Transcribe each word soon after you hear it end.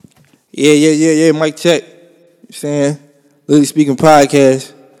Yeah. Mic check. You saying? Literally Speaking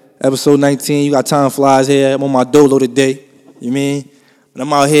Podcast, episode 19. You got Time Flies here. I'm on my dolo today. You mean? But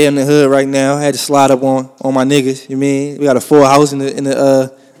I'm out here in the hood right now. I had to slide up on my niggas. You mean? We got a full house in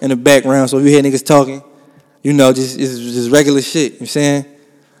the background, so if you hear niggas talking, you know, just regular shit. You know what I'm saying?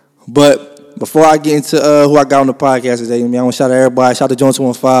 But before I get into who I got on the podcast today, I want to shout out everybody. Shout out to Jones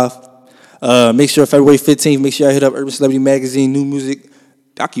 215. Make sure February 15th, make sure I hit up Urban Celebrity Magazine, new music.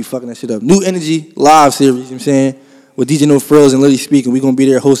 I keep fucking that shit up. New Energy live series, you know what I'm saying? With DJ No Frills and Lily Speaking. We're going to be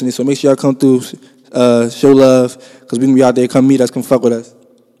there hosting it. So make sure y'all come through, show love, because we're going to be out there. Come meet us, come fuck with us.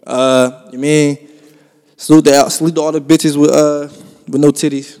 You mean? Salute to all the bitches with no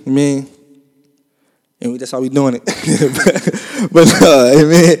titties. You mean? And that's how we doing it. But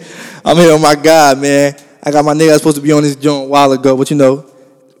man, I'm here on my guy, man. I got my nigga supposed to be on this joint a while ago, but you know,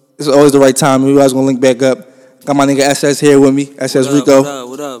 it's always the right time. We always going to link back up. Got my nigga SS here with me. SS Rico.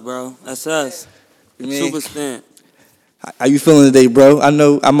 What up, bro? SS. Super Stamp. How you feeling today, bro? I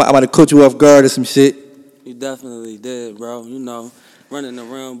know I might have caught you off guard or some shit. You definitely did, bro. You know, running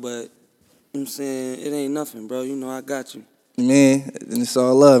around, but you know what I'm saying, it ain't nothing, bro. You know I got you. Man, and it's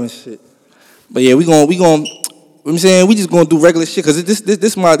all love and shit. But yeah, we gon' you know what I'm saying, we just gonna do regular shit, cause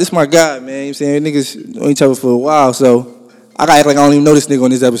this my guy, man. You know what I'm saying? Niggas known each other for a while, so I gotta act like I don't even know this nigga on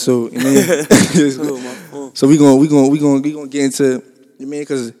this episode. You know? So we gonna get into, you mean,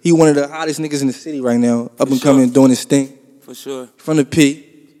 cause he one of the hottest niggas in the city right now, up and coming, doing his thing. For sure. From the P.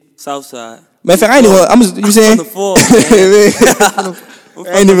 Southside. Matter of fact, I ain't even. I'm just, you saying? From the four, man.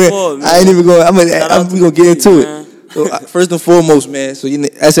 I ain't even going. We gonna get into it. So, first and foremost, man. So you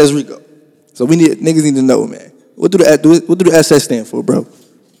SS Rico. So niggas need to know, man. What do the SS stand for, bro?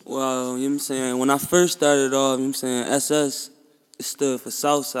 Well, you know what I'm saying, when I first started off, you know what I'm saying, SS stood for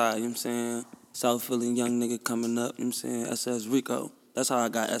Southside. You know what I'm saying. South Philly young nigga coming up, you know what I'm saying, SS Rico. That's how I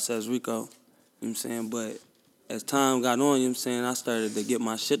got SS Rico, you know what I'm saying, but as time got on, you know what I'm saying, I started to get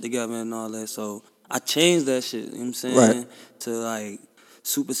my shit together and all that, so I changed that shit, you know what I'm saying, right, to like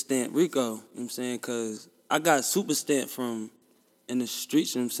Super Stamp Rico, you know what I'm saying, because I got Super Stamp from in the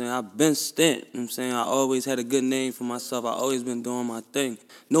streets, you know what I'm saying, I've been stamped, you know what I'm saying, I always had a good name for myself, I always been doing my thing.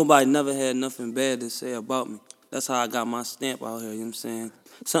 Nobody never had nothing bad to say about me. That's how I got my stamp out here, you know what I'm saying.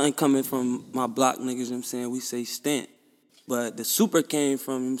 Something coming from my block niggas, you know what I'm saying, we say stamp. But the super came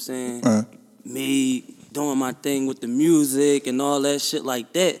from, you know what I'm saying, me doing my thing with the music and all that shit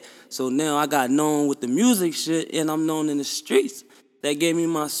like that. So now I got known with the music shit and I'm known in the streets. That gave me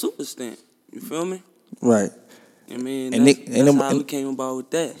my super stamp. You feel me? Right. I mean, that's how we came about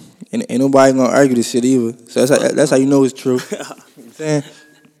with that. And ain't nobody gonna argue this shit either. So that's how you know it's true. You know what I'm saying?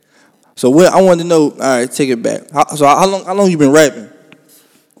 So what I wanted to know, all right, take it back. How long you been rapping?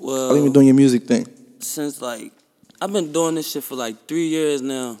 Well, how long you been doing your music thing? Since I've been doing this shit for 3 years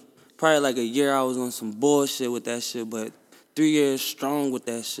now. Probably a year I was on some bullshit with that shit, but 3 years strong with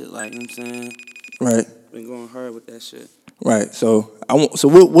that shit, you know what I'm saying? Right. Been going hard with that shit. Right. So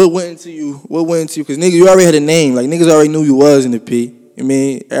what went into you? What went into you? Because nigga, you already had a name. Niggas already knew you was in the P. I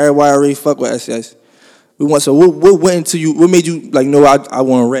mean, everybody already fuck with SS. So what went into you? What made you know I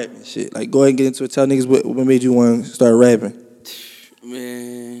want to rap and shit? Go ahead and get into it. Tell niggas what made you want to start rapping.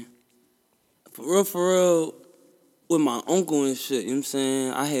 Man, for real, with my uncle and shit, you know what I'm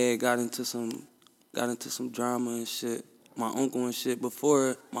saying? I had got into some drama and shit. My uncle and shit,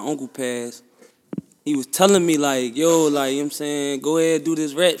 before my uncle passed, he was telling me yo, you know what I'm saying, go ahead, do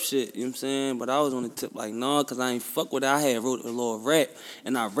this rap shit, you know what I'm saying? But I was on the tip nah, cause I ain't fuck with it. I had wrote a little rap,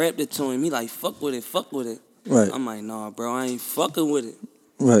 and I rapped it to him. He fuck with it. Right. I'm nah, bro, I ain't fucking with it.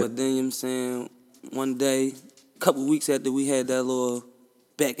 Right. But then, you know what I'm saying, one day, a couple weeks after we had that little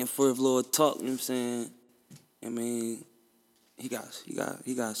back and forth little talk, you know what I'm saying, I mean, he got smoked, you know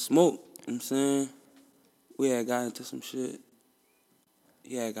what I'm saying? We had got into some shit.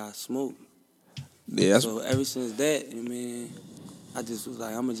 He had got smoked. Yeah. So ever since that, I mean, I just was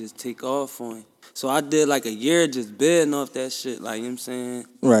I'm going to just take off on him. So I did a year just bidding off that shit, you know what I'm saying?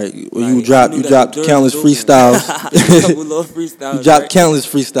 Right. Well, you dropped countless freestyles. Couple little freestyles. You dropped countless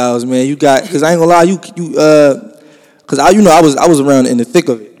freestyles, man. You got, because I ain't gonna lie, because I was around in the thick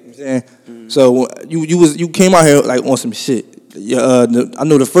of it. You know what I'm saying? Mm-hmm. So you came out here on some shit. I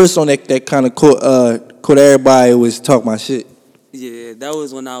know the first song that kind of caught everybody was Talk My Shit. Yeah, that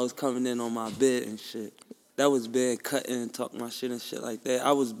was when I was coming in on my bed and shit. That was bad, cutting and talk my shit and shit like that.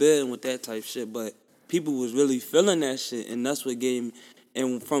 I was bidding with that type shit, but people was really feeling that shit, and that's what gave me.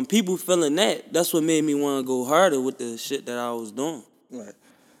 And from people feeling that, that's what made me want to go harder with the shit that I was doing. Right.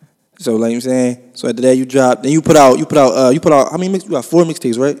 So like I'm saying, so after that you dropped, then you put out how many mix? You got 4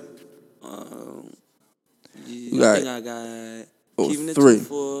 mixtapes, right? Yeah, I think I got Keeping It 3.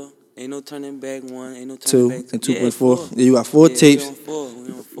 2-4. Ain't No Turning Back 1, Ain't No Two Turning Back and 2. 2.4. Yeah, you got 4 tapes. We on 4.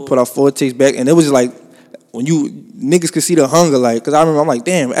 We on 4. Put out 4 tapes back, and it was like when you niggas could see the hunger, like, cause I remember I'm like,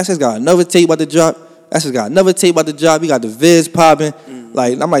 damn, SS got another tape about to drop. SS got another tape about to drop. He got the Viz popping.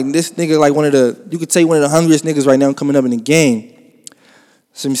 Like, I'm like, this nigga like you could say one of the hungriest niggas right now coming up in the game.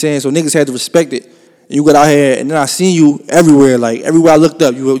 See what I'm saying? So niggas had to respect it. And you got out here, and then I seen you everywhere. Like everywhere I looked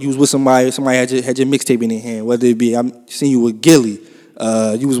up, you was with somebody. Somebody had your mixtape in their hand. Whether it be I'm seeing you with Gilly,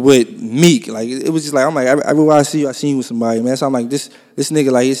 you was with Meek. Like it was just like I'm like everywhere I see you with somebody, man. So I'm like this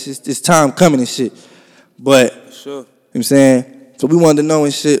nigga like it's time coming and shit. But sure. You know what I'm saying? So we wanted to know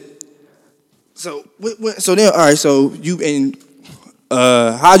and shit. So so then all right. So you and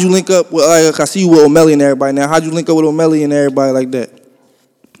how'd you link up with? Like I see you with O'Malley and everybody now. How'd you link up with O'Malley and everybody like that?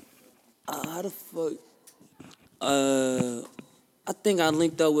 How the fuck? I think I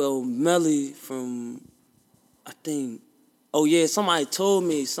linked up with O'Malley from, I think, oh yeah, somebody told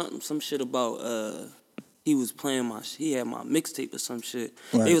me some shit about he was playing he had my mixtape or some shit.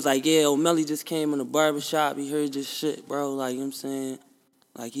 Right. He was like, yeah, O'Malley just came in the barbershop, he heard your shit, bro, like, you know what I'm saying?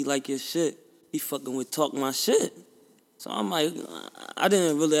 Like, he like your shit. He fucking with talk my shit. So I'm like, at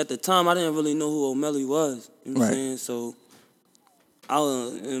the time, I didn't really know who O'Malley was, you know what I'm saying? So I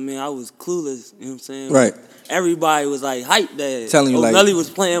was clueless, you know what I'm saying? Right. Everybody was like hyped that Telling you O'Malley like, was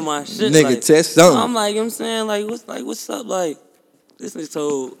playing my shit. Nigga, like, test something. I'm like, you know what I'm saying? What's up? Like, this is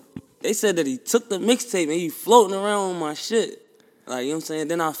so they said that he took the mixtape and he floating around with my shit. Like, you know what I'm saying?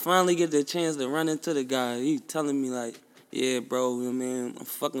 Then I finally get the chance to run into the guy. He telling me like, yeah, bro, you know what I mean? I'm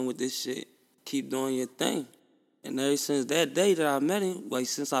fucking with this shit. Keep doing your thing. And ever since that day that I met him, like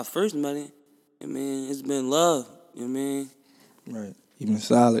since I first met him, I mean, it's been love. You know what I mean? Right. He been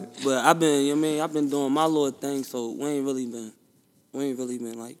solid. But I've been, you know what I mean, I've been doing my little thing, so we ain't really been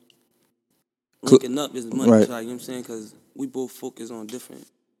like linking up as much, right. Like, you know what I'm saying? Because we both focus on different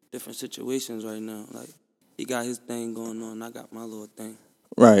situations right now. Like, he got his thing going on, I got my little thing.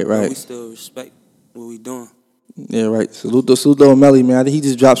 Right. But we still respect what we doing. Yeah, right. Salute to O'Malley, man. I think he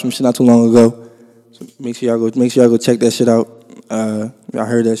just dropped some shit not too long ago. So make sure y'all go check that shit out. I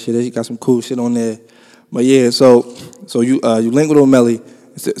heard that shit. He got some cool shit on there. But yeah, so you linked with O'Malley.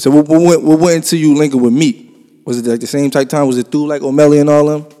 So what went into you linking with Meek? Was it like the same type time? Was it through like O'Malley and all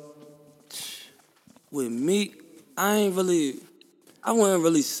them? With Meek, I wouldn't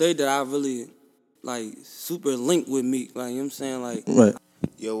really say that I really like super linked with Meek. Like, you know what I'm saying? Like, right.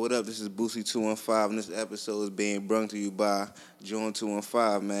 Yo, what up? This is Boosie 215, and this episode is being brought to you by John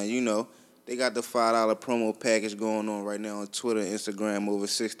 215, man. You know, they got the $5 promo package going on right now on Twitter and Instagram, over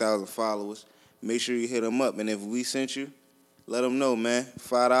 6,000 followers. Make sure you hit them up, and if we sent you, let them know, man.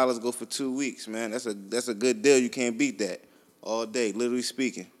 $5 go for 2 weeks, man. That's a good deal. You can't beat that all day, literally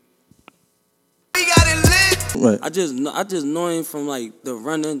speaking. We got it lit. Right. I just know him from like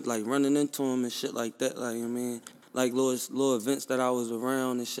running into him and shit like that. Like, you know what I mean, like little events that I was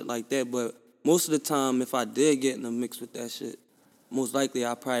around and shit like that. But most of the time, if I did get in the mix with that shit, most likely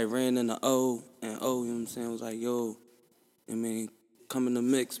I probably ran into O, you know what I'm saying, was like, yo, I mean, come in the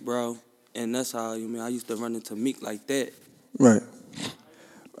mix, bro. And that's how, you mean, I used to run into Meek like that. Right.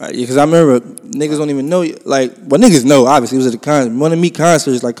 Right, yeah, because I remember niggas don't even know, like, well, niggas know, obviously, it was at the concert. One of Meek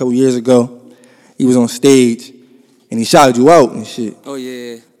concerts, like, a couple years ago, he was on stage, and he shouted you out and shit. Oh,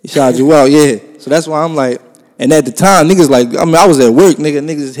 yeah. He shouted you out, yeah. So that's why I'm like, and at the time, niggas like, I mean, I was at work,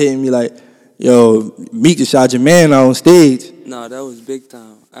 niggas hitting me like, yo, Meek just shot your man out on stage. No, that was big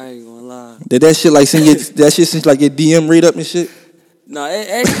time. I ain't gonna lie. Did that shit like send like your DM rate up and shit? No,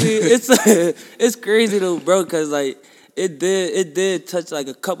 it's crazy though, bro, cause like it did touch like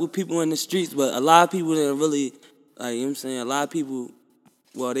a couple people in the streets, but a lot of people didn't really, like, you know what I'm saying, a lot of people,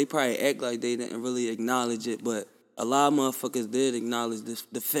 well, they probably act like they didn't really acknowledge it, but a lot of motherfuckers did acknowledge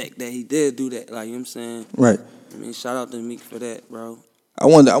the fact that he did do that, like, you know what I'm saying? Right. I mean, shout out to Meek for that, bro. I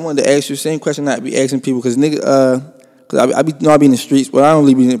wanted to ask you the same question I be asking people, cause I be in the streets, but I don't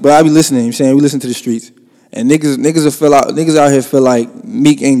really be, but I be listening. You know what I'm saying, we listen to the streets, and niggas out here feel like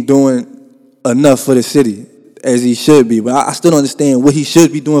Meek ain't doing enough for the city as he should be. But I still don't understand what he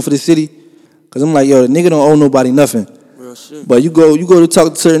should be doing for the city, cause I'm like, yo, the nigga don't owe nobody nothing. Real shit. But you go to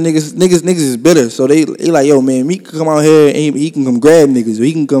talk to certain niggas is bitter, so they like, yo, man, Meek can come out here and he can come grab niggas, or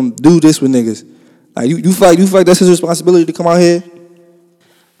he can come do this with niggas. Like you feel like that's his responsibility to come out here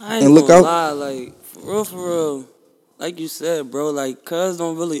I ain't and look gonna out? lie, like, for real, like you said, bro, like, cuz he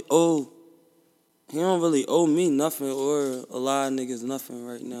don't really owe me nothing or a lot of niggas nothing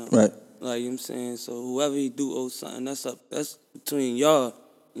right now. Right. Like, you know what I'm saying? So whoever he do owe something, that's between y'all, you know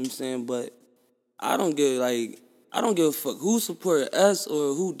what I'm saying? But I don't give a fuck who support us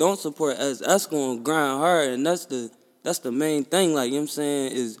or who don't support us. Us gonna grind hard, and that's the main thing, like, you know what I'm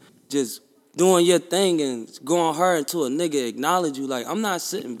saying, is just doing your thing and going hard until a nigga acknowledge you. Like, I'm not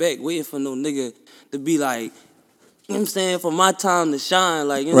sitting back waiting for no nigga to be like, you know what I'm saying, for my time to shine.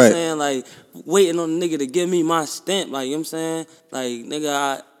 Like, you know what I'm saying? Like, waiting on the nigga to give me my stamp. Like, you know what I'm saying? Like,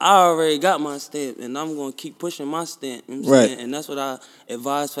 nigga, I already got my stamp, and I'm going to keep pushing my stamp. You know what I'm saying? And that's what I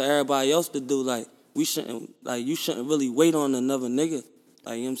advise for everybody else to do. Like, you shouldn't really wait on another nigga.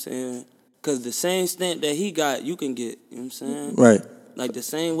 Like, you know what I'm saying? Because the same stamp that he got, you can get. You know what I'm saying? Right. Like, the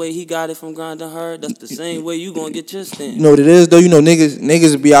same way he got it from Grinding Hard, that's the same way you gonna get your stamp. You know what it is, though? You know,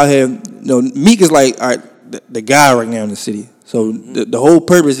 niggas be out here, you know, Meek is like, all right, the guy right now in the city. So the whole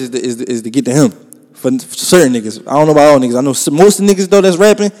purpose is to get to him. For certain niggas. I don't know about all niggas. I know most of the niggas, though, that's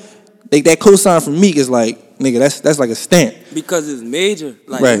rapping, that cosign from Meek is like, nigga, that's like a stamp. Because it's major.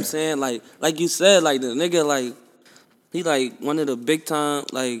 Like, you know what I'm saying? Like you said, like, the nigga, like, he like one of the big time,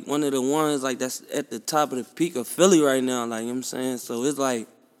 like one of the ones like that's at the top of the peak of Philly right now. Like, you know what I'm saying? So it's like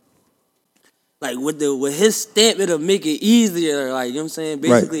with his stamp, it'll make it easier. Like, you know what I'm saying?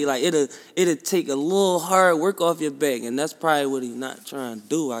 Basically, like it'll take a little hard work off your back, and that's probably what he's not trying to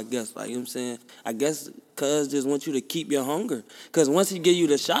do. I guess. Like, you know what I'm saying? I guess cuz just want you to keep your hunger. Cause once he give you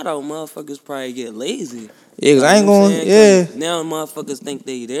the shout out, motherfuckers probably get lazy. Yeah, cause I ain't going. Yeah. Now motherfuckers think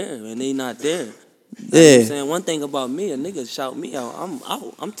they there and they not there. Yeah. You know what I'm saying? One thing about me, a nigga shout me out,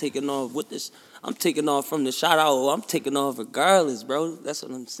 I'm taking off with this. I'm taking off from the shout out. I'm taking off regardless, bro. That's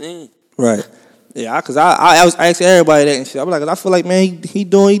what I'm saying. Right. Yeah, cause I ask everybody that and shit. I'm like, 'cause I feel like, man, he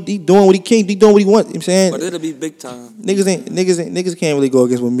doing what he can, he doing what he want. You know what I'm saying? But it'll be big time. Niggas can't really go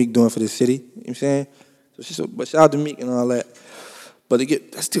against what Meek doing for the city. You know what I'm saying? But shout out to Meek and all that. But to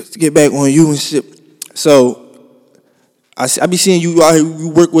get back on you and shit. So I be seeing you out here. You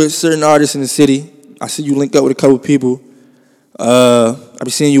work with certain artists in the city. I see you link up with a couple people. I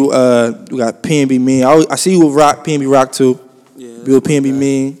be seeing you. You got PNB Mean. I see you with Rock, PNB Rock too. Yeah. Be with PNB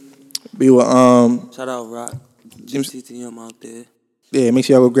Mean. Be with Shout out Rock, GTTM out there. Yeah, make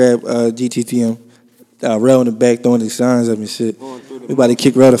sure y'all go grab GTTM. Rel in the back throwing the signs up and shit. We about to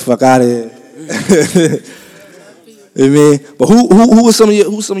kick Rel the fuck out of here. You know what I mean? But who are some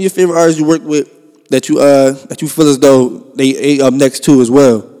of your favorite artists you work with that you feel as though they up next to as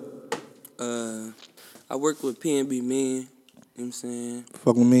well? I work with PNB Mean. You know what I'm saying?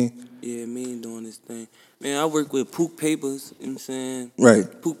 Fuck with me. Yeah, Mean doing his thing. Man, I work with Pook Papers. You know what I'm saying?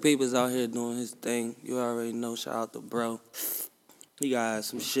 Right. Pook Papers out here doing his thing. You already know. Shout out to bro. He got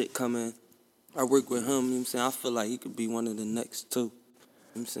some shit coming. I work with him. You know what I'm saying? I feel like he could be one of the next two. You know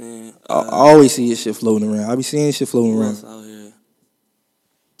what I'm saying? I always see your shit floating around. I be seeing shit floating around. Out here.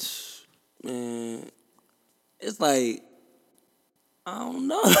 Man, it's like, I don't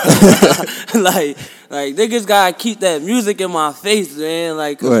know. like niggas gotta keep that music in my face, man.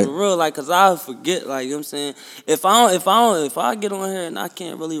 Like, cause for real, like, cause I'll forget. Like, you know what I'm saying? If I get on here and I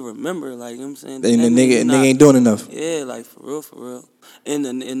can't really remember, like, you know what I'm saying? Then the nigga ain't doing enough. Yeah, like, for real. And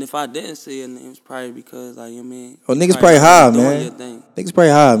if I didn't say it, it's probably because, like, you know what I mean? Oh, niggas probably high, man. Niggas probably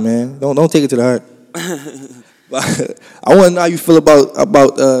high, man. Don't take it to the heart. But I want to know how you feel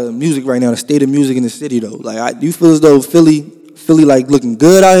about music right now, the state of music in the city, though. Like, do you feel as though Philly like looking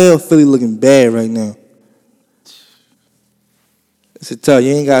good out here, or Philly looking bad right now? It's a tough.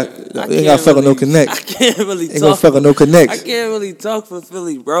 You ain't got fuck with no connects. I can't really talk. Ain't gonna fuck with no connects. I can't really talk for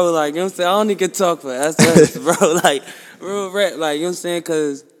Philly, bro. Like, you know what I'm saying? I only can talk for SS, bro. Like, real rap. Like, you know what I'm saying?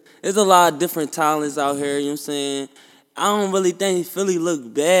 Because there's a lot of different talents out here, you know what I'm saying? I don't really think Philly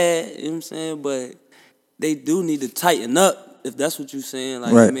look bad, you know what I'm saying? But they do need to tighten up, if that's what you're saying.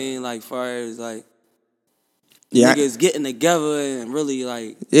 Like, right. I mean, like, far as, like, yeah, niggas getting together and really,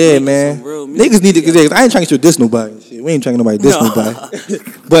 like, yeah, man. Some real music niggas need to, cause I ain't trying to diss nobody. Shit, we ain't trying to nobody diss nobody.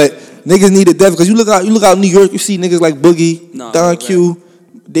 But niggas need to definitely, cause you look out New York, you see niggas like Boogie, Don Q,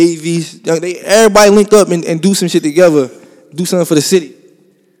 Davies, everybody link up and do some shit together, do something for the city.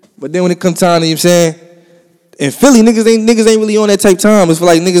 But then when it comes time, you know what I'm saying? In Philly, niggas ain't really on that type time. It's for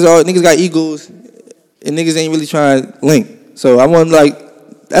like niggas got egos and niggas ain't really trying to link. So I want, like,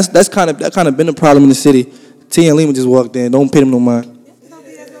 that kind of been a problem in the city. T and Lima just walked in. Don't pay them no mind.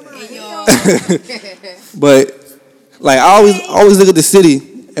 But like I always look at the city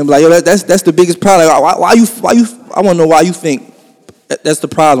and be like, yo, that's the biggest problem. Like, why you? I want to know why you think that's the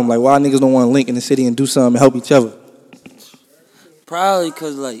problem. Like, why niggas don't want to link in the city and do something and help each other? Probably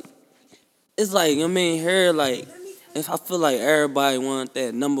cause like it's like, I mean, here, like, if I feel like everybody want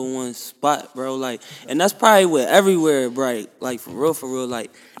that number one spot, bro, like, and that's probably with everywhere, bro, like, for real,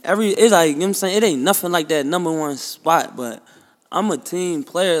 like, it's like, you know what I'm saying, it ain't nothing like that number one spot, but I'm a team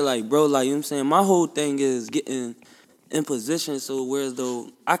player, like, bro, like, you know what I'm saying, my whole thing is getting in position so whereas though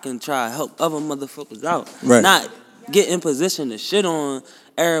I can try to help other motherfuckers out, right. Not get in position to shit on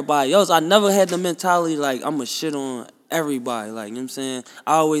everybody else. I never had the mentality like I'ma shit on everybody. Like, you know what I'm saying?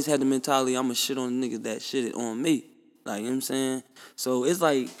 I always had the mentality I'ma shit on the niggas that shit on me. Like, you know what I'm saying? So it's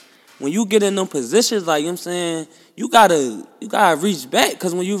like when you get in them positions, like, you know what I'm saying, you gotta reach back,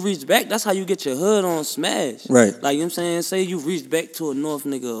 because when you reach back, that's how you get your hood on smash. Right. Like, you know what I'm saying? Say you reach back to a north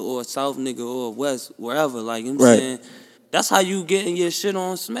nigga or a south nigga or a west, wherever, like, you know what I'm saying? That's how you getting your shit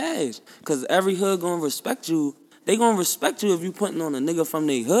on smash. Because every hood gonna respect you. They gonna respect you if you putting on a nigga from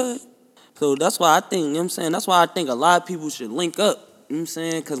their hood. So that's why I think, you know what I'm saying? That's why I think a lot of people should link up. You know what I'm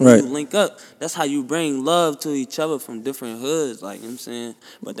saying? Because when you link up, that's how you bring love to each other from different hoods. Like, you know what I'm saying?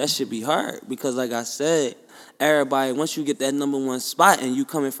 But that should be hard. Because like I said, everybody, once you get that number one spot and you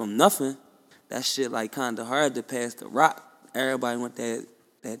coming from nothing, that shit like kind of hard to pass the rock. Everybody want that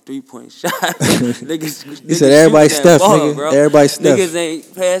 3-point shot. He said everybody Steph, ball, nigga. Bro. Everybody Steph. Niggas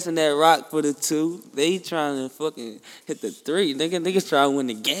ain't passing that rock for the 2. They trying to fucking hit the 3. Niggas trying to win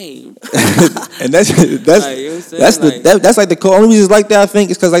the game. And that's like, you know what I'm saying? that's like the only reason it's like that. I think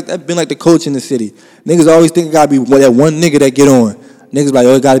is because like that been like the coach in the city. Niggas always think it gotta be that one nigga that get on. Niggas like,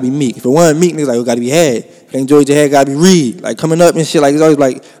 oh, it gotta be Meek. If it wasn't Meek, niggas like, oh, it gotta be Had. If it ain't Georgia Had, gotta be Reed. Like coming up and shit. Like it's always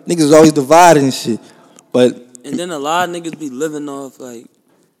like niggas is always divided and shit. But and then a lot of niggas be living off like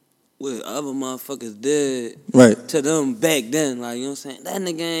what other motherfuckers did to them back then. Like, you know what I'm saying? That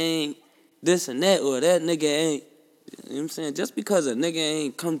nigga ain't this and that, or that nigga ain't, you know what I'm saying? Just because a nigga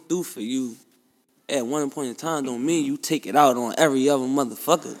ain't come through for you at one point in time don't mean you take it out on every other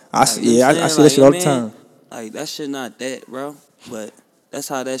motherfucker. I see that shit all the time. Like, that shit not that, bro. But that's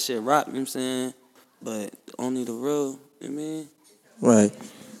how that shit rock, you know what I'm saying? But only the real, you know what I mean? Right.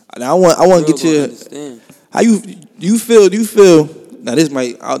 Now I want to get you. Understand. How do you feel? Now this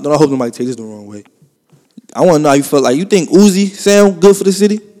might, I hope nobody take this the wrong way. I want to know how you feel. Like, you think Uzi sound good for the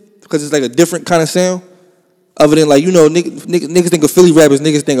city? Because it's like a different kind of sound. Other than like, you know, niggas think of Philly rappers,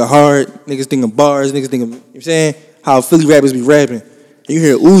 niggas think of hard, niggas think of bars, niggas think of, you know what I'm saying? How Philly rappers be rapping. And you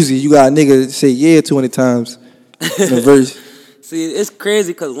hear Uzi, you got a nigga say yeah 200 times in a verse. See, it's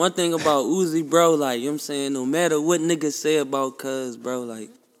crazy because one thing about Uzi, bro, like, you know what I'm saying, no matter what niggas say about Cuz, bro,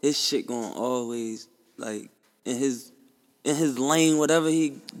 like, his shit gonna always, like, in his lane, whatever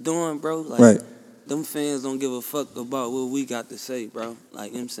he doing, bro, like, them fans don't give a fuck about what we got to say, bro. Like,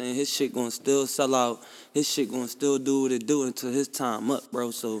 you know what I'm saying? His shit gonna still sell out. His shit gonna still do what it do until his time up,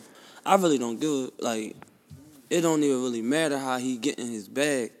 bro. So, I really don't give a, like, it don't even really matter how he get in his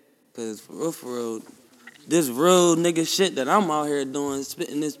bag. Because, for real, this real nigga shit that I'm out here doing,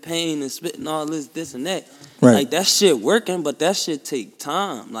 spitting this pain and spitting all this and that. Like, that shit working, but that shit take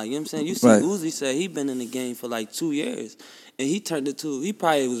time. Like, you know what I'm saying? You see Uzi said he been in the game for like 2 years. And he turned it to, he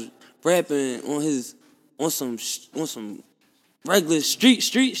probably was rapping on some regular street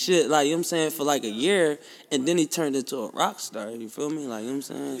shit, like, you know what I'm saying, for like a year. And then he turned into a rock star, you feel me? Like, you know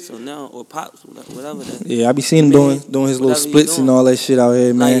what I'm saying? So now, or Pops, whatever that. Yeah, I be seeing him doing his little splits and all that shit out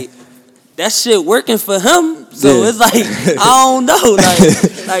here, man. Like, that shit working for him. So it's like, I don't know.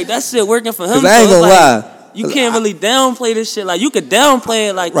 Like that shit working for him. Cause I ain't gonna lie. You can't really downplay this shit. Like, you could downplay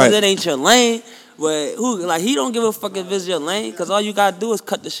it, like, cause it ain't your lane. But he don't give a fuck if it's your lane, cause all you gotta do is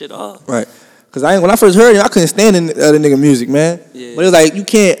cut the shit off. Right. Cause when I first heard him, I couldn't stand the other nigga music, man. Yeah. But it was like, you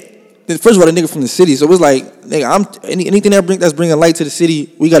can't. First of all, the nigga from the city, so it was like, nigga, anything that's bringing light to the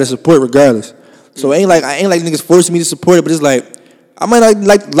city, we gotta support regardless. So I ain't like niggas forcing me to support it, but it's like, I might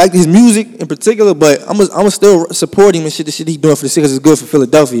not like his music in particular, but I'm still support him and shit. The shit he doing for the city, cause it's good for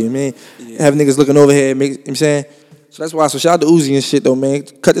Philadelphia, man. Yeah. Have niggas looking over here, you know what I'm saying? So that's why. So shout out to Uzi and shit though, man.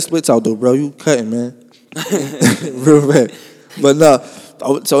 Cut the splits out though, bro. You cutting, man. Real bad. But no.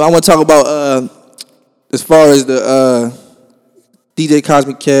 So I want to talk about as far as the DJ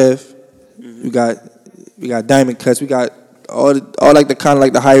Cosmic Kev. We got Diamond Cuts. We got all like the kind of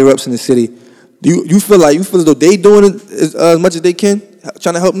like the higher ups in the city. Do you feel as though they doing it as much as they can,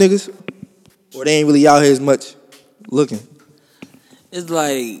 trying to help niggas, or they ain't really out here as much looking? It's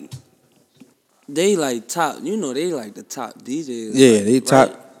like they like top. You know, they like the top DJs. Yeah, like, they top.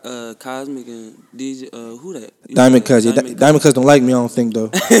 Right? Cosmic and DJ, who that? Diamond Cuts. Diamond Cuts don't like me, I don't think,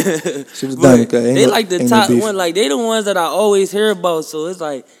 though. She was Diamond Cuts. They like the top one. Like, they the ones that I always hear about. So it's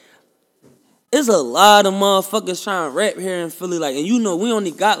like, it's a lot of motherfuckers trying to rap here in Philly. Like, and you know, we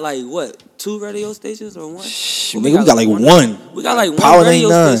only got like, what, 2 radio stations or one? Nigga, we got like one. We got like Power one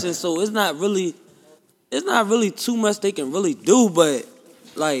radio station. So it's not really too much they can really do. But,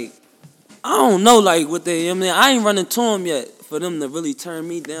 like, I don't know, like, what they, I mean, I ain't running to them yet for them to really turn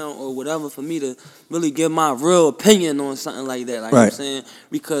me down or whatever, for me to really give my real opinion on something like that. Like, you know what I'm saying?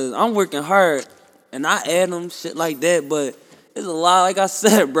 Because I'm working hard and I add them shit like that, but it's a lot, like I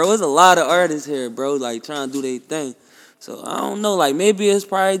said, bro, there's a lot of artists here, bro, like, trying to do their thing. So I don't know, like maybe it's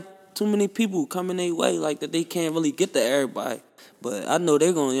probably too many people coming their way, like that they can't really get to everybody. But I know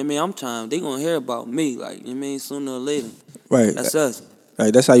they're gonna, they gonna hear about me, like, sooner or later. Right. That's us.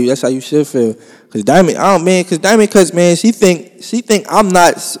 Right, that's how you should feel. Cause Diamond, man, she think I'm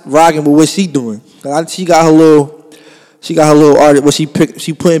not rocking with what she doing. She got her little artist. What she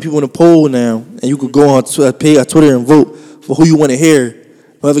putting people in a poll now, and you could go on Twitter and vote for who you want to hear.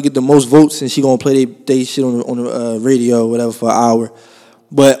 Whoever get the most votes, and she gonna play they shit on the radio or whatever for an hour.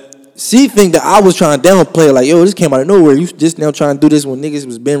 But she think that I was trying to downplay it, like, yo, this came out of nowhere. You just now trying to do this when niggas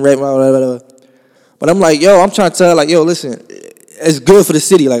was been rapping, whatever. But I'm like, yo, I'm trying to tell her, like, yo, listen, it's good for the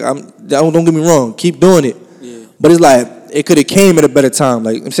city. Like, don't get me wrong, keep doing it. Yeah. But it's like it could have came at a better time.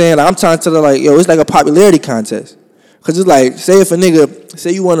 Like I'm saying, like, I'm trying to tell her, like, yo, it's like a popularity contest. Cause it's like, say if a nigga,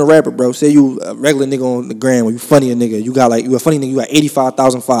 say you want a rapper, bro, say you a regular nigga on the gram, or you funny a nigga, you a funny nigga, you got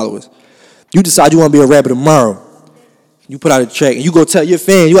 85,000 followers. You decide you want to be a rapper tomorrow. You put out a track and you go tell your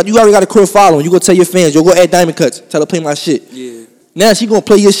fans, you already got a core following. You go tell your fans, yo, go add Diamond Cuts, tell her play my shit. Yeah. Now she gonna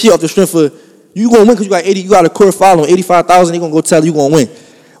play your shit off the strength of you gonna win because you got a core following, 85,000. They gonna go tell her you gonna win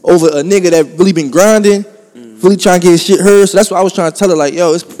over a nigga that really been grinding, really trying to get his shit heard. So that's what I was trying to tell her, like,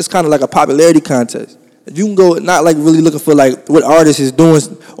 yo, it's kind of like a popularity contest. If you can go, not like really looking for like what artist is doing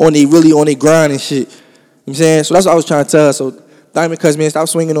on their grind and shit. You know what I'm saying? So that's what I was trying to tell her. So Diamond Cuts, man, stop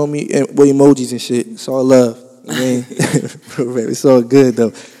swinging on me with emojis and shit. It's all love. I mean, it's all good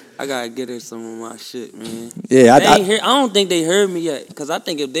though. I gotta get her some of my shit, man. Yeah, I don't think they heard me yet, cause I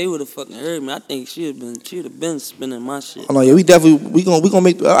think if they would have fucking heard me, I think she'd have been spinning my shit. Oh no, yeah, we gonna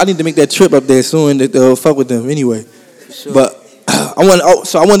make. I need to make that trip up there soon to fuck with them anyway. For sure. But I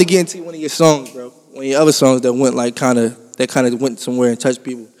want to get into one of your songs, bro. One of your other songs that went like kind of went somewhere and touched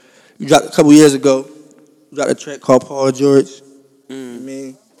people. You dropped a couple years ago. You got a track called Paul George. You know what I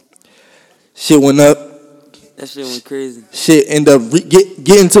mean, shit went up. That shit went crazy. Shit ended up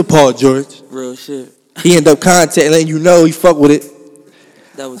getting to Paul George. Real shit. He ended up contacting, letting you know he fuck with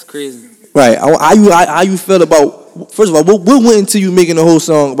it. That was crazy. Right. How you feel about? First of all, what went into you making the whole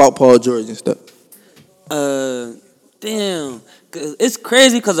song about Paul George and stuff? Damn. It's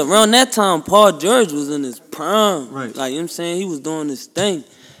crazy because around that time, Paul George was in his prime. Right. Like, you know what I'm saying? He was doing this thing.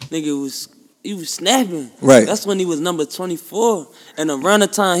 Nigga he was snapping. Right. That's when he was number 24. And around the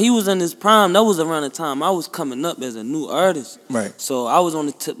time he was in his prime, that was around the time I was coming up as a new artist. Right. So I was on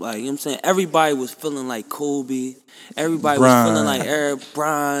the tip, like, you know what I'm saying? Everybody was feeling like Kobe. Everybody was feeling like Eric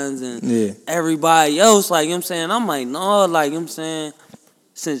Bryans and everybody else, like, you know what I'm saying? I'm like, no, like, you know what I'm saying?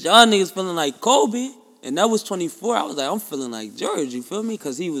 Since y'all niggas feeling like Kobe, and that was 24, I was like, I'm feeling like George, you feel me?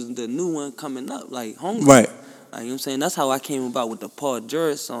 Because he was the new one coming up, like, hungry. Right. Like, you know what I'm saying? That's how I came about with the Paul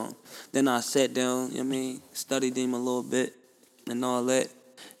George song. Then I sat down, you know what I mean, studied him a little bit and all that.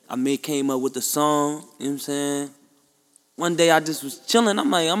 Came up with the song, you know what I'm saying? One day I just was chilling. I'm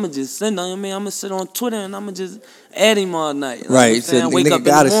like, I'm going to just send on, you know what I mean? I'm going to sit on Twitter and I'm going to just add him all night. Right. You know So wake up in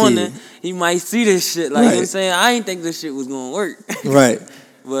the morning, he might see this shit. Like, you know what I'm saying? I ain't think this shit was going to work. Right.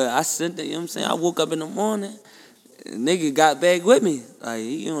 But I sent it, you know what I'm saying? I woke up in the morning. Nigga got back with me. Like,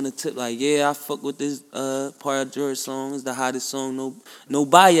 he on the tip, like, yeah, I fuck with this Paul George song. It's the hottest song, no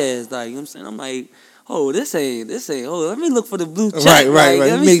bias. Like, you know what I'm saying? I'm like, oh, this ain't, let me look for the blue check. Right.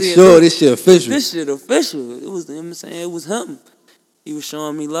 Let me Make see sure this shit official. This shit official. It was, you know what I'm saying? It was him. He was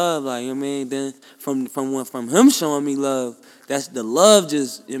showing me love, like, you know what I mean? Then from him showing me love, that's the love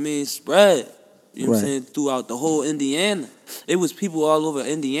just, you know what I mean, spread. You know what I'm saying? Throughout the whole Indiana. It was people all over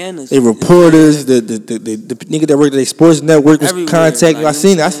Indiana. They reporters, the nigga that worked at the sports network was contacting. Like, I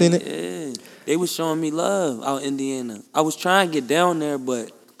seen it. Yeah. They was showing me love out in Indiana. I was trying to get down there,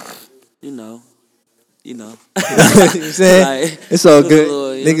 but you know. You know what I'm saying? Like, it's all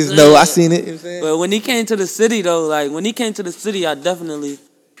good. Niggas know I seen it. You know what I'm saying? But when he came to the city though, I definitely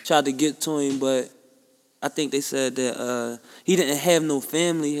tried to get to him, but I think they said that he didn't have no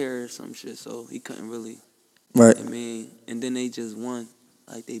family here or some shit, so he couldn't really. Right. I mean, and then they just won.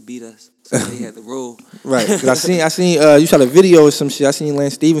 Like, they beat us, so they had to roll. Right. Cause I seen you shot a video or some shit. I seen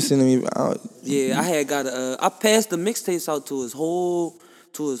Lance Stevenson and me. Yeah, I had got I passed the mixtapes out to his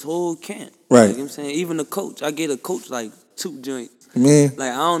whole camp. Right. Like, you know what I'm saying? Even the coach. I gave a coach like 2 joints. Man.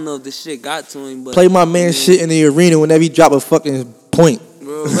 Like, I don't know if this shit got to him, but play my man shit in the arena whenever he drop a fucking point.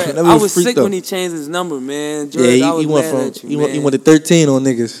 Bro, I was sick when he changed his number, man. George, yeah, he went he went to 13 on niggas.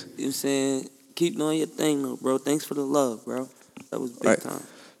 You know what I'm saying? Keep doing your thing though, bro. Thanks for the love, bro. That was big time.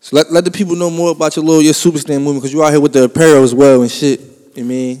 So let the people know more about your super stamp movement, because you out here with the apparel as well and shit. You know what I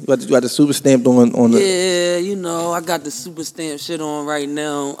mean? You got the super stamp on the... Yeah, you know, I got the super stamp shit on right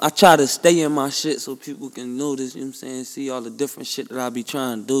now. I try to stay in my shit so people can notice, you know what I'm saying? See all the different shit that I be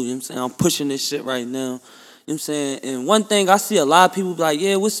trying to do, you know what I'm saying? I'm pushing this shit right now. what I'm saying? And one thing I see a lot of people be like,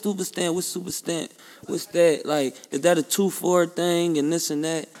 yeah, what's Super Stamp? What's Super Stamp? What's that? Like, is that a 2-4 thing and this and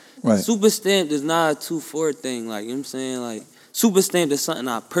that? Right. Super Stamp is not a 2-4 thing. Like, you know what I'm saying? Like, Super Stamp is something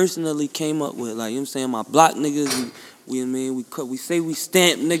I personally came up with. Like, you know what I'm saying? My block niggas, we say we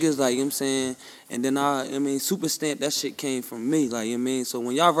stamp niggas, like, you know what I'm saying? And then Super Stamp, that shit came from me, like, you know what I mean? So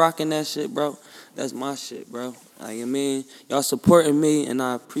when y'all rocking that shit, bro, that's my shit, bro. Like, you know what I mean? Y'all supporting me, and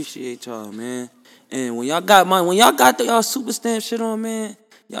I appreciate y'all, man. And when y'all got y'all Super Stamp shit on, man,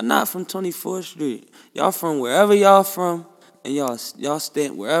 y'all not from 24th Street. Y'all from wherever y'all from, and y'all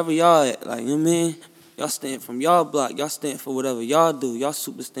stamp wherever y'all at, like, you know what I mean? Y'all stamp from y'all block. Y'all stamp for whatever y'all do. Y'all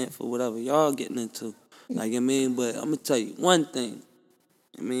Super Stamp for whatever y'all getting into. Like, I mean, but I'm going to tell you one thing.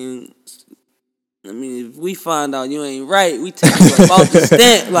 I mean, if we find out you ain't right, we take you about the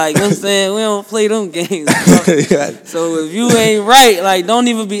stamp. Like, you know what I'm saying? We don't play them games, bro. So if you ain't right, like, don't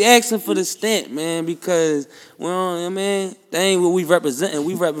even be asking for the stamp, man, because, well, I mean, that ain't what we represent.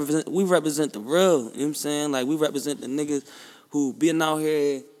 We represent the real, you know what I'm saying? Like, we represent the niggas who been out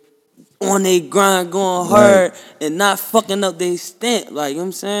here on they grind, going hard, and not fucking up they stamp. Like, you know what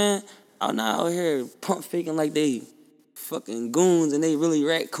I'm saying? I'm not out here pump faking like they fucking goons and they really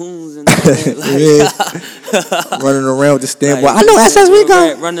raccoons and all that. Like, running around with the stamp. Like, I know SS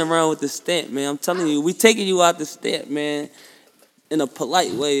Rico. Running around with the stamp, man. I'm telling you, we taking you out the stamp, man, in a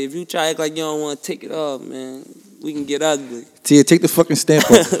polite way. If you try to act like you don't want to take it off, man, we can get ugly. Tia, take the fucking stamp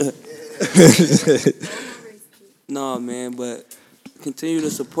off. No, man, but continue to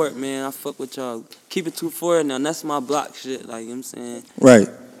support, man. I fuck with y'all. Keep it 2-4 now. That's my block shit. Like, you know what I'm saying? Right.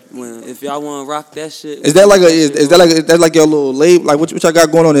 If y'all want to rock that shit. Is that like your little label? Like, what y'all got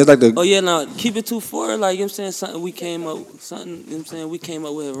going on? It's like the. Oh, yeah, no. Keep it 2-4. Like, you know what I'm saying? Something we came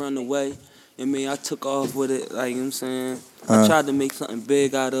up with Run the Way. I mean, I took off with it. Like, you know what I'm saying? I tried to make something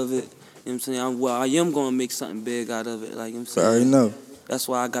big out of it. You know what I'm saying? I am going to make something big out of it. Like, you know what I'm saying? I already know. That's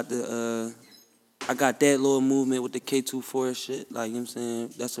why I got that little movement with the K24 shit. Like, you know what I'm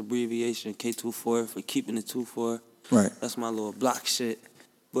saying? That's abbreviation, K24, for keeping it 2-4. Right. That's my little block shit.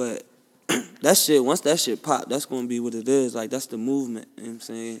 But that shit, once that shit pop, that's going to be what it is. Like, that's the movement, you know what I'm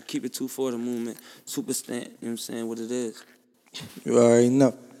saying? Keep it 2-4, the movement. Super Stamp, you know what I'm saying? What it is. You already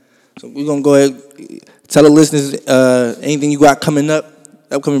know. So we're going to go ahead, tell the listeners anything you got coming up,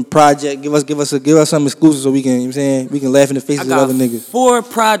 upcoming project. Give us some exclusive so we can, you know what I'm saying, we can laugh in the faces of other niggas. 4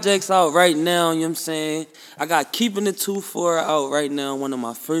 projects out right now, you know what I'm saying? I got Keeping It 2-4 out right now, one of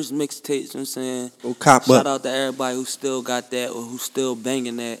my first mixtapes, you know what I'm saying? Go cop Shout up. out to everybody who still got that or who still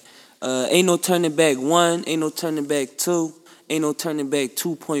banging that. Ain't No Turning Back 1, Ain't No Turning Back 2, Ain't No Turning Back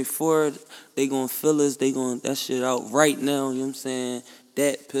 2.4. They gonna feel us, that shit out right now, you know what I'm saying?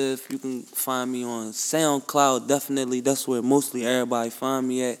 That Piff, you can find me on SoundCloud, definitely. That's where mostly everybody find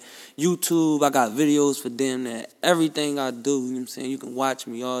me at. YouTube, I got videos for them that everything I do, you know what I'm saying? You can watch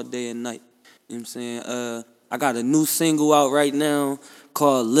me all day and night, you know what I'm saying? I got a new single out right now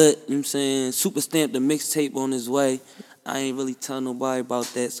called Lit, you know what I'm saying? Super Stamp, the mixtape on his way. I ain't really telling nobody about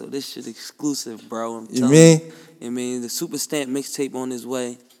that, so this shit exclusive, bro. I'm telling you. I mean, the Super Stamp mixtape on his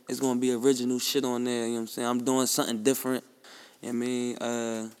way. It's gonna be original shit on there, you know what I'm saying? I'm doing something different. I mean,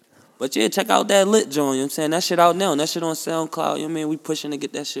 but yeah, check out that Lit joint, you know what I'm saying? That shit out now. That shit on SoundCloud, you know what I mean? We pushing to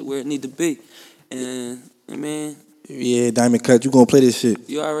get that shit where it need to be. And, I mean... Yeah, Diamond Cut, you gonna play this shit.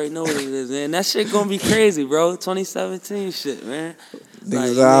 You already know what it is, man. That shit gonna be crazy, bro. 2017 shit, man.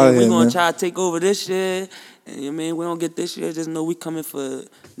 Niggas Like, out we here, gonna man. try to take over this year. And, you know what I mean? We don't get this year, just know we coming for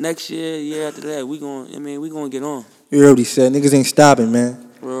next year after that. We gonna get on. You already said, niggas ain't stopping,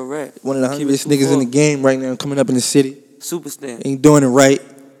 man. Real rap. One of the Keep it hungriest niggas in the 2-4. game right now coming up in the city. Super Stamp. Ain't doing it right.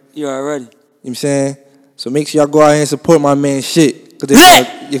 You know You already. what I'm saying? So make sure y'all go out here and support my man shit.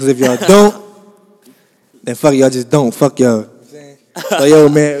 Because if y'all don't, then fuck y'all just don't. Fuck y'all. So yo,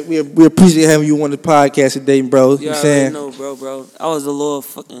 man, we appreciate having you on the podcast today, bro. You know what I'm already saying? know, bro. I was a little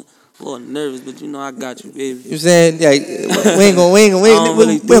nervous, but you know I got you, baby. You know what I'm saying? Like, we ain't gonna I don't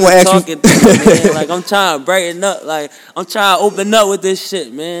really do gonna this ask you. talking thing, man. Like, I'm trying to brighten up. Like, I'm trying to open up with this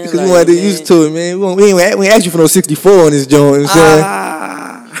shit, man. Because like, we want to get man. used to it, man. We ain't ask you for no 64 on this joint, you know what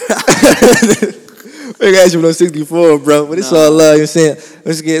I'm saying? We ain't ask you for no 64, bro. But it's all love, you know what I'm saying?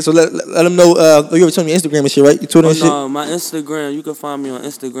 Let's get, so let them know, you already told me Instagram and shit, right? You Twitter and shit? No, my Instagram, you can find me on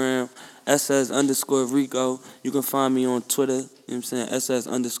Instagram, SS_Rico. You can find me on Twitter, you know what I'm saying,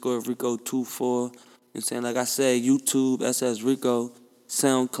 SS_Rico24. You know what I'm saying? Like I said, YouTube, SS Rico,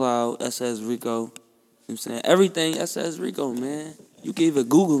 SoundCloud, SS Rico. You know what I'm saying? Everything SS Rico, man. You can even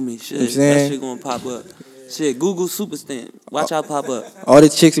Google me, shit. You know what I'm saying? That shit gonna pop up. Shit, Google Super Stamp. Watch how pop up. All the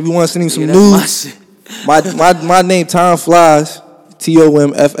chicks, if you want to send him some Nigga, that's my news, shit. my name, Tom Flies,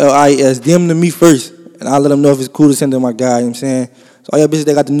 TOMFLIS. DM to me first and I'll let them know if it's cool to send them my guy, you know what I'm saying? So all y'all bitches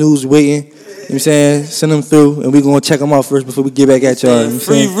that got the news waiting, you know what I'm saying? Send them through, and we gonna check them out first before we get back at y'all, you know what I'm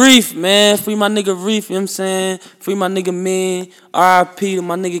Free saying? Reef, man. Free my nigga Reef, you know what I'm saying? Free my nigga Man. R.I.P. to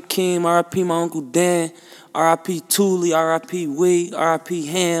my nigga Kim. R.I.P. my Uncle Dan. R.I.P. Thule. R.I.P. Wee. R.I.P.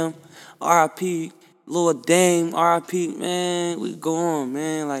 Ham. R.I.P. Lord Dame. R.I.P. Man, we go on,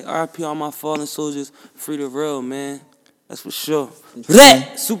 man. Like, R.I.P. all my fallen soldiers. Free the real, man. That's for sure.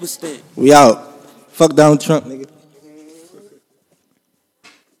 That Super Stamp. We out. Fuck Donald Trump, nigga.